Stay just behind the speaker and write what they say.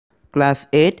Class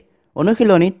 8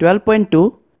 অনুশীলনী 12.2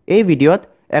 এই ভিডিওত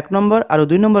 1 number আৰু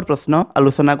 2 নম্বৰ প্ৰশ্ন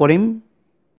আলোচনা কৰিম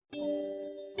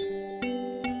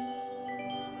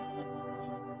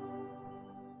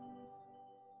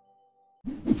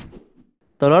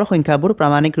তলৰ সংখ্যাবোৰ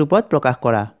প্ৰামাণিক ৰূপত প্ৰকাশ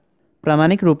কৰা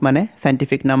প্ৰামাণিক ৰূপ মানে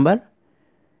সাইন্টিফিক নাম্বাৰ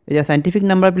এতিয়া সাইন্টিফিক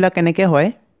নাম্বাৰ বিলাক কেনেকৈ হয়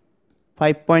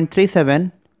 5.37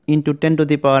 into 10 to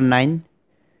the power 9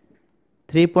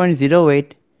 3.08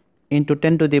 into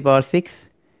 10 to the power 6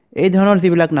 এই ধৰণৰ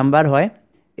যিবিলাক নাম্বাৰ হয়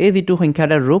এই যেটো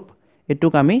সংখ্যাৰ ৰূপ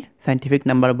এটুক আমি সাইন্টিফিক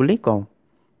নাম্বাৰ বুলি কওঁ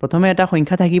প্ৰথমে এটা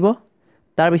সংখ্যা থাকিব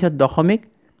তাৰ পিছত দশমিক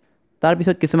তাৰ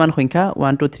পিছত কিছুমান সংখ্যা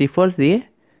 1 2 3 4 দিয়ে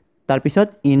তাৰ পিছত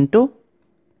ইনটু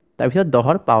তাৰ পিছত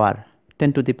 10 ৰ power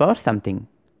 10 to the power something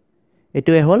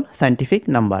এটোৱে হ'ল সাইন্টিফিক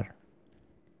নাম্বাৰ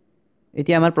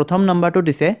এতিয়া আমাৰ প্ৰথম নাম্বাৰটো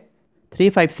দিছে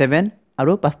 357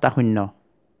 আৰু 5টা শূন্য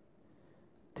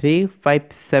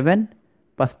 357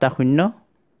 5টা শূন্য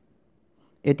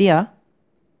এতিয়া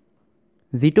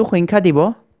যেটো সংখ্যা দিব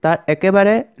তাৰ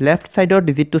একেবাৰে লেফট সাইডৰ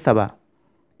ডিজিটটো চাবা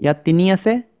ইয়াত 3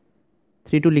 আছে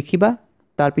 3 টো লিখিবা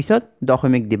তাৰ পিছত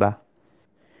দশমিক দিবা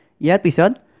ইয়াৰ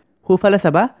পিছত খুফালে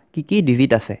চাবা কি কি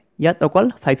ডিজিট আছে ইয়াত অকল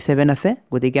 57 আছে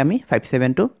গতিকে আমি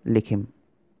 57 টো লিখিম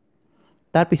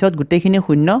তাৰ পিছত গুটেখিনি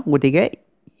শূন্য গতিকে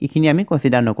ইখিনি আমি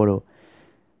কনসিডাৰ নকৰো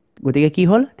গতিকে কি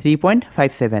হ'ল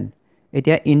 3.57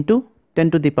 এতিয়া ইনটু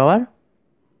 10 to the power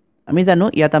আমি জানো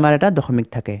ইয়াত আমাৰ এটা দশমিক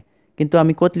থাকে কিন্তু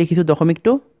আমি কত লিখিছো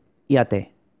দশমিকটো ইয়াতে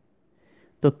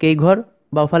তো কেই ঘৰ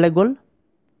বাওফালে গল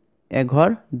এঘৰ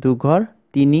দুঘৰ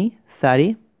 3 4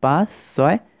 5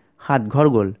 6 7 ঘৰ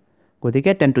গল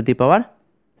গতিকে 10 to the power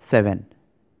 7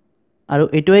 আৰু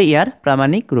এটোৱে ইয়াৰ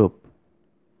প্ৰামাণিক ৰূপ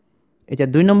এতিয়া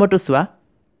 2 নম্বৰটো চোৱা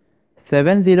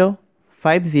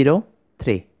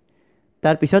 70503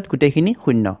 তাৰ পিছত গুটেখিনি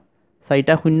শূন্য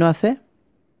 4টা শূন্য আছে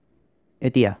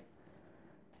এতিয়া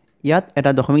ইয়াত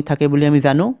এটা দশমিক থাকে বুলি আমি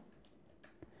জানো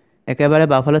একেবাৰে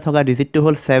বাওফালে থকা ডিজিটটো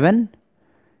হ'ল 7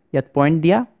 ইয়াত পইণ্ট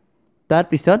দিয়া তাৰ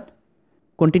পিছত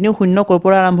কন্টিনিউ শূন্য কৰ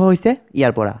পৰা আৰম্ভ হৈছে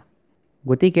ইয়াৰ পৰা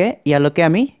গতিকে ইয়ালৈকে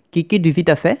আমি কি কি ডিজিট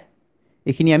আছে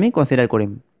এখিনি আমি কনসিডাৰ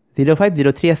কৰিম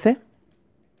 0503 আছে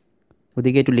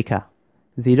গতিকে এটো লিখা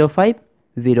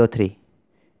 0503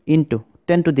 into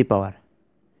 10 to the power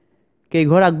কেই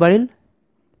ঘৰ আগবাঢ়িল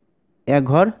এক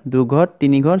ঘৰ দুই ঘৰ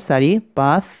তিনি ঘৰ 4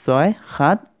 5 6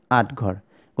 7 8 ঘৰ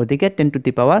গতিকে 10 to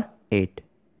the power 8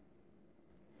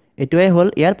 এটোৱে হ'ল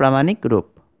ইয়াৰ প্ৰামাণিক ৰূপ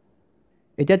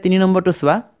এতিয়া 3 নম্বৰটো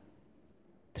চোৱা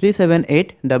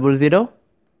 37800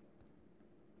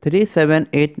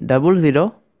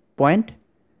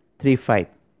 37800.35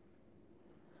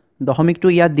 দশমিকটো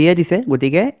ইয়াত দিয়ে দিছে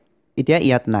গতিকে এতিয়া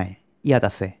ইয়াত নাই ইয়াত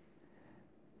আছে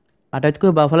আটাইতকৈ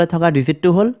বাওফালে থকা ডিজিটটো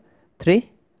হ'ল 3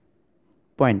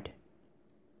 পইণ্ট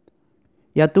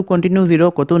ইয়াতো কন্টিনিউ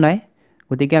 0 কতো নাই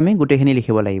গতিকে আমি গুটেখিনি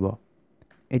লিখিব লাগিব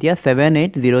এতিয়া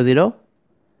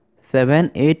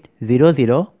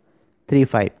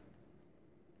 7800.35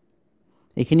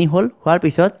 এখিনি হ'ল হোৱাৰ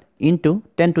পিছত ইনটু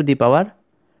 10 to the power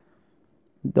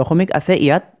দশমিক আছে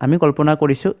ইয়াত আমি কল্পনা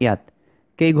কৰিছো ইয়াত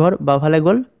কেই ঘৰ বাওফালে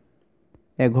গল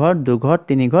এঘৰ দুঘৰ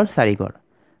তিনি ঘৰ 4 ঘৰ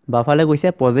বাওফালে গৈছে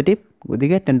পজিটিভ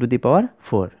গতিকে 10 to the power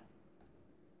 4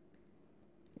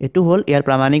 এটো হ'ল ইয়াৰ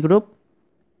প্ৰামাণিক ৰূপ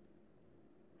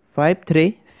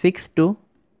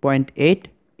 5362.8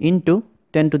 into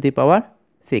 10 to the power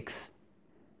 6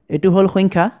 এটো হ'ল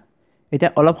সংখ্যা এটা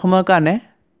অলপ সময়ৰ কাৰণে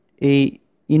এই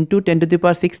into 10 to the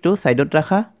power 6 টো সাইডত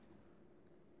ৰাখা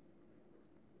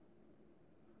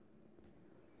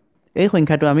এই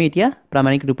সংখ্যাটো আমি এতিয়া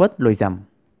প্ৰামাণিক ৰূপত লৈ যাম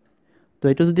তো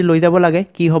এটো যদি লৈ যাব লাগে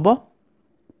কি হ'ব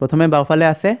প্ৰথমে বাওফালে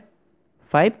আছে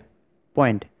 5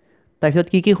 পইণ্ট তাৰপিছত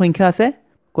কি কি সংখ্যা আছে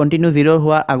কন্টিনিউ 0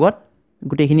 হোৱাৰ আগত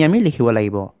গুটেখিনি আমি লিখিব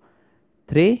লাগিব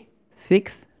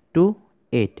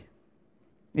 3628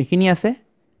 এখিনি আছে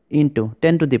ইনটু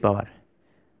 10 to the power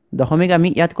দশমিক আমি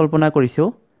ইয়াত কল্পনা কৰিছো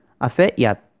আছে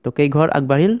ইয়াত তো কেই ঘৰ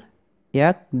আগবাঢ়িল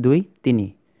 1 2 3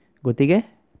 গতিকে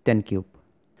 10 কিউব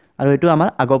আৰু এটো আমাৰ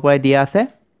আগৰ পৰাই দিয়া আছে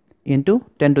ইনটু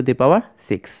 10 to the power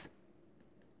 6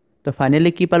 তো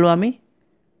ফাইনালি কি পালো আমি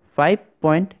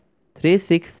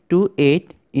 5.3628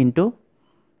 ইনটু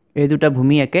এই দুটা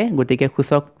ভূমি একে গতিকে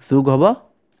সূচক যোগ হ'ব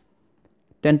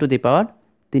 10 to the power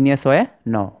 3 6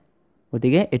 9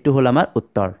 গতিকে এটো হ'ল আমাৰ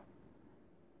উত্তৰ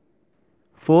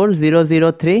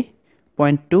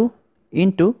 4003.2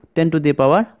 into 10 to the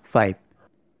power 5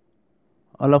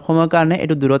 অলপ সময়ৰ কাৰণে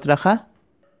এটো দূৰত ৰাখা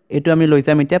এটো আমি লৈ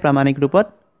যাম এতিয়া প্ৰামাণিক ৰূপত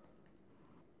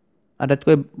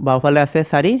আটাইতকৈ বাওফালে আছে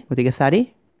 4 গতিকে 4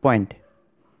 পইণ্ট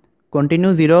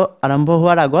কন্টিনিউ 0 আৰম্ভ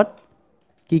হোৱাৰ আগত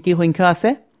কি কি সংখ্যা আছে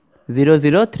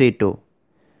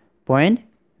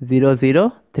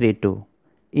 0032.0032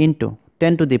 into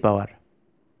 10 to the power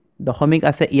দশমিক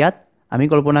আছে ইয়াত আমি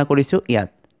কল্পনা কৰিছোঁ ইয়াত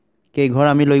কেইঘৰ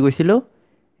আমি লৈ গৈছিলোঁ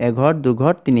এঘৰ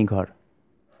দুঘৰ তিনিঘৰ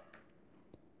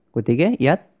গতিকে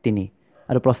ইয়াত 3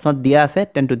 আৰু প্ৰশ্নত দিয়া আছে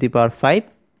 10 to the power 5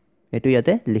 এটো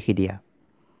ইয়াতে লিখি দিয়া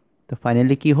তো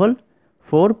ফাইনালি কি হ'ল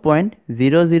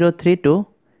 4.0032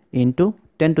 into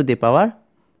 10 to the power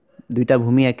দুইটা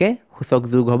ভূমি একে সূচক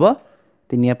যোগ হ'ব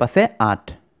 3 পাছে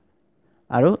 8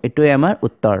 আৰু এটোই আমাৰ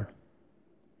উত্তৰ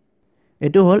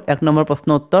এটো হ'ল 1 নম্বৰ প্ৰশ্ন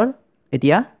উত্তৰ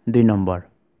এতিয়া 2 নম্বৰ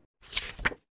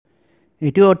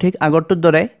এটো ঠিক আগৰটোৰ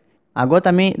দৰে আগত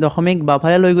আমি দশমিক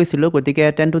বাওফালে লৈ গৈছিলোঁ গতিকে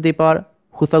 10 to the power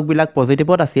সূচকবিলাক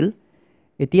পজিটিভত আছিল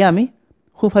এতিয়া আমি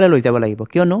সোঁফালে লৈ যাব লাগিব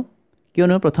কিয়নো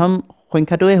প্ৰথম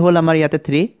সংখ্যাটোৱে হ'ল আমাৰ ইয়াতে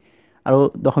 3 আৰু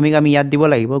দশমিক আমি ইয়াত দিব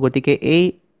লাগিব গতিকে এই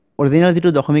অৰিজিনাল যেটো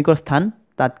দশমিকৰ স্থান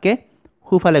তাতকে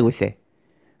সোঁফালে গৈছে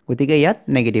গতিকে ইয়াত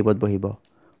নেগেটিভত বহিব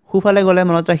সোঁফালে গ'লে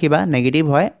মনত ৰাখিবা নেগেটিভ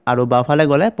হয় আৰু বাওফালে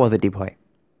গ'লে পজিটিভ হয়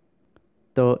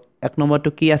তো 1 নম্বৰটো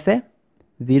কি আছে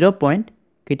 0.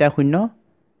 কেইটা শূন্য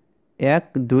 1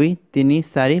 2 3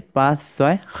 4 5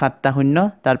 6 7টা শূন্য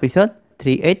তাৰ পিছত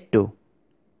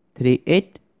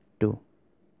 382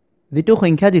 যেটো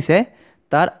সংখ্যা দিছে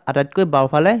তাৰ আটাইতকৈ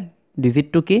বাওফালে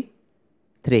ডিজিটটো কি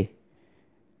 3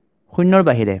 শূন্যৰ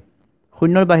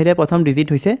বাহিৰে প্ৰথম ডিজিট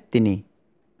হৈছে 3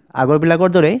 আগৰবিলাকৰ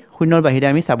দৰে শূন্যৰ বাহিৰে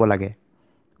আমি চাব লাগে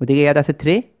গতিকে ইয়াত আছে 3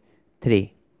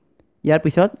 ইয়াৰ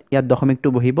পিছত ইয়াত দশমিকটো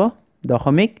বহিব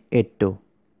 0.82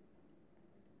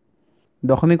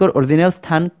 দশমিকৰ অৰিজিনাল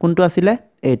স্থান কোনটো আছিলে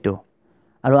এইটো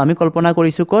আৰু আমি কল্পনা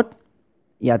কৰিছোঁ ক'ত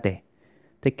ইয়াতে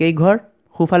তে কেইঘৰ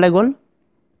সোঁফালে গ'ল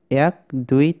 1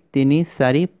 2 3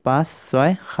 4 5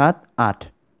 6 7 8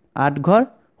 8 ঘৰ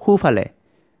সোঁফালে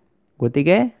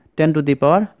গতিকে 10 to the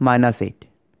power -8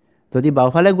 যদি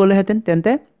বাওফালে গ'লহেঁতেন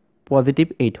তেন্তে পজিটিভ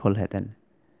 8 হ'লহেঁতেন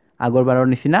আগৰবাৰৰ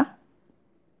নিচিনা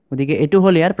গতিকে এটো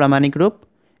হ'ল ইয়াৰ প্ৰামাণিক ৰূপ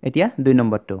এতিয়া 2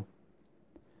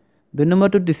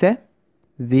 নম্বৰটোত দিছে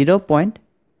 0.1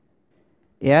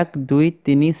 2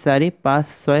 3 4 5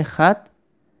 6 7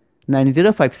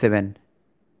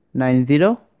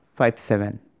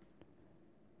 9057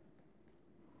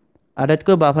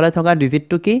 আটাইতকৈ বাওফালে থকা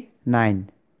ডিজিটটো কি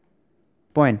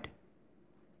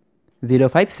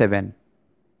 9.057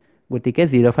 গতিকে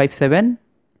 057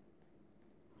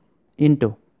 ইনটু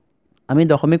আমি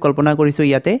দশমিক কল্পনা কৰিছোঁ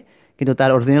ইয়াতে কিন্তু তাৰ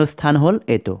অৰিজিনাল স্থান হ'ল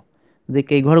এইটো যে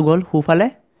কেইঘৰ গ'ল সোঁফালে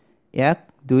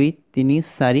 1 2 3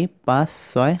 4 5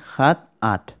 6 7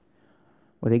 8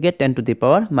 গতিকে 10 to the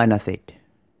power -8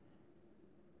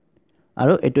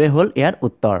 আৰু এটোৱে হ'ল ইয়াৰ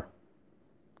উত্তৰ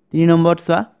 3 নম্বৰত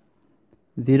চোৱা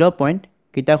 0.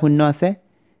 কেইটা শূন্য আছে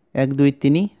 1 2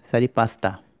 3 4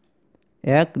 5টা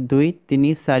 1 2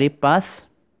 3 4 5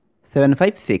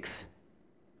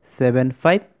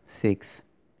 756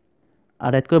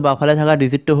 আটাইতকৈ বাওফালে থকা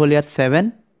ডিজিটটো হ'ল ইয়াত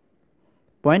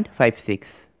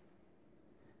 7.56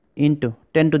 ইনটু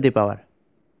 10 to the power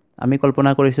আমি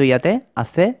কল্পনা কৰিছোঁ ইয়াতে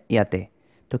আছে ইয়াতে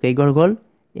তো কেইঘৰ গ'ল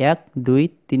 1 2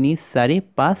 3 4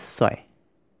 5 6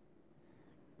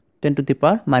 10 to the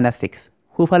power -6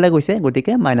 সোঁফালে গৈছে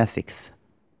গতিকে -6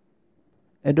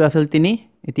 এটো আছিল 3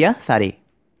 এতিয়া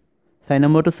 4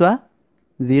 নম্বৰটো চোৱা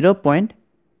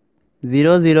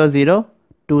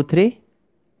 0.00023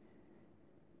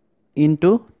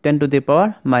 ইনটু 10 to the power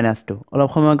 -2 অলপ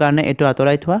সময়ৰ কাৰণে এটো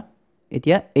আঁতৰাই থোৱা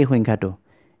এতিয়া এই সংখ্যাটো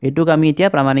এটোক আমি এতিয়া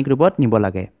প্ৰামাণিক ৰূপত নিব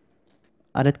লাগে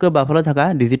আটাইতকৈ বাওফালে থকা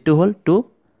ডিজিটটো হ'ল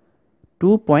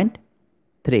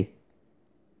 2.3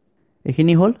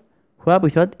 এখিনি হ'ল হোৱাৰ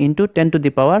পিছত ইনটু 10 to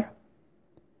the power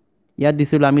ইয়াত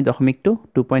দিছিলোঁ আমি দশমিকটো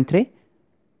 2.3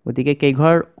 গতিকে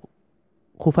কেইঘৰ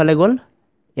সোঁফালে গ'ল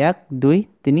 1 2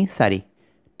 3 4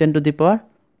 10 to the power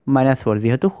 -4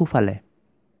 যেহেতু সোঁফালে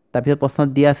তাৰপিছত প্ৰশ্নত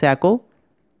দিয়া আছে আকৌ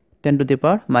 10 to the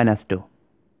power -2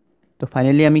 তো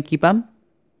ফাইনেলি আমি কি পাম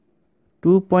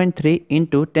 2.3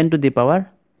 ইনটু 10 to the power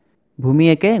ভূমি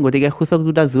একে গতিকে সূচক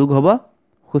দুটা যোগ হ'ব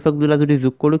সূচক দুটা যদি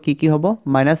যোগ কৰোঁ কি হ'ব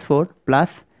 -4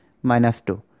 প্লাছ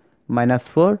 -2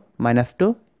 -4 -2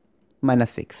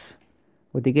 -6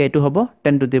 গতিকে এটো হ'ব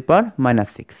 10 to the power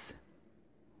 -6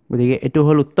 গতিকে এটো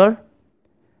হ'ল উত্তৰ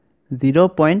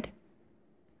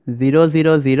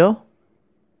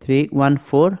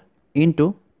 0.000314 ইনটু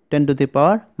 10 to the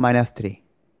power -3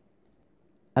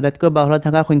 আটাইতকৈ বাওফালে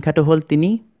থকা সংখ্যাটো হ'ল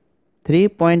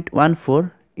 3.14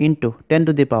 ইনটু 10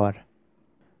 to the power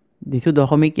দিছোঁ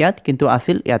দশমিক ইয়াত কিন্তু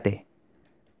আছিল ইয়াতে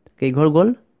কেইঘৰ গ'ল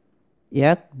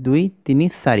 1 2 3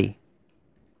 4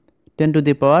 10 to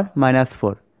the power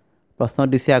 -4 প্ৰশ্নত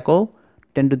দিছে আকৌ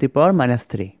 10 to the power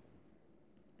 -3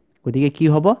 গতিকে কি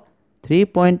হ'ব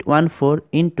 3.14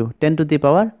 into 10 to the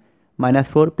power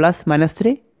 -4 plus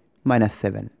 -3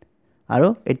 -7 আৰু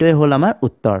এটোৱে হ'ল আমাৰ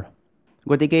উত্তৰ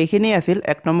গতিকে এইখিনি আছিল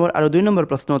 1 নম্বৰ আৰু 2 নম্বৰ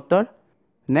প্ৰশ্ন উত্তৰ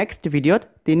নেক্সট ভিডিঅ'ত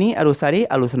 3 আৰু 4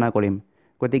 আলোচনা কৰিম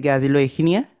গতিকে আজিলৈ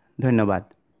এইখিনিয়ে ধন্যবাদ।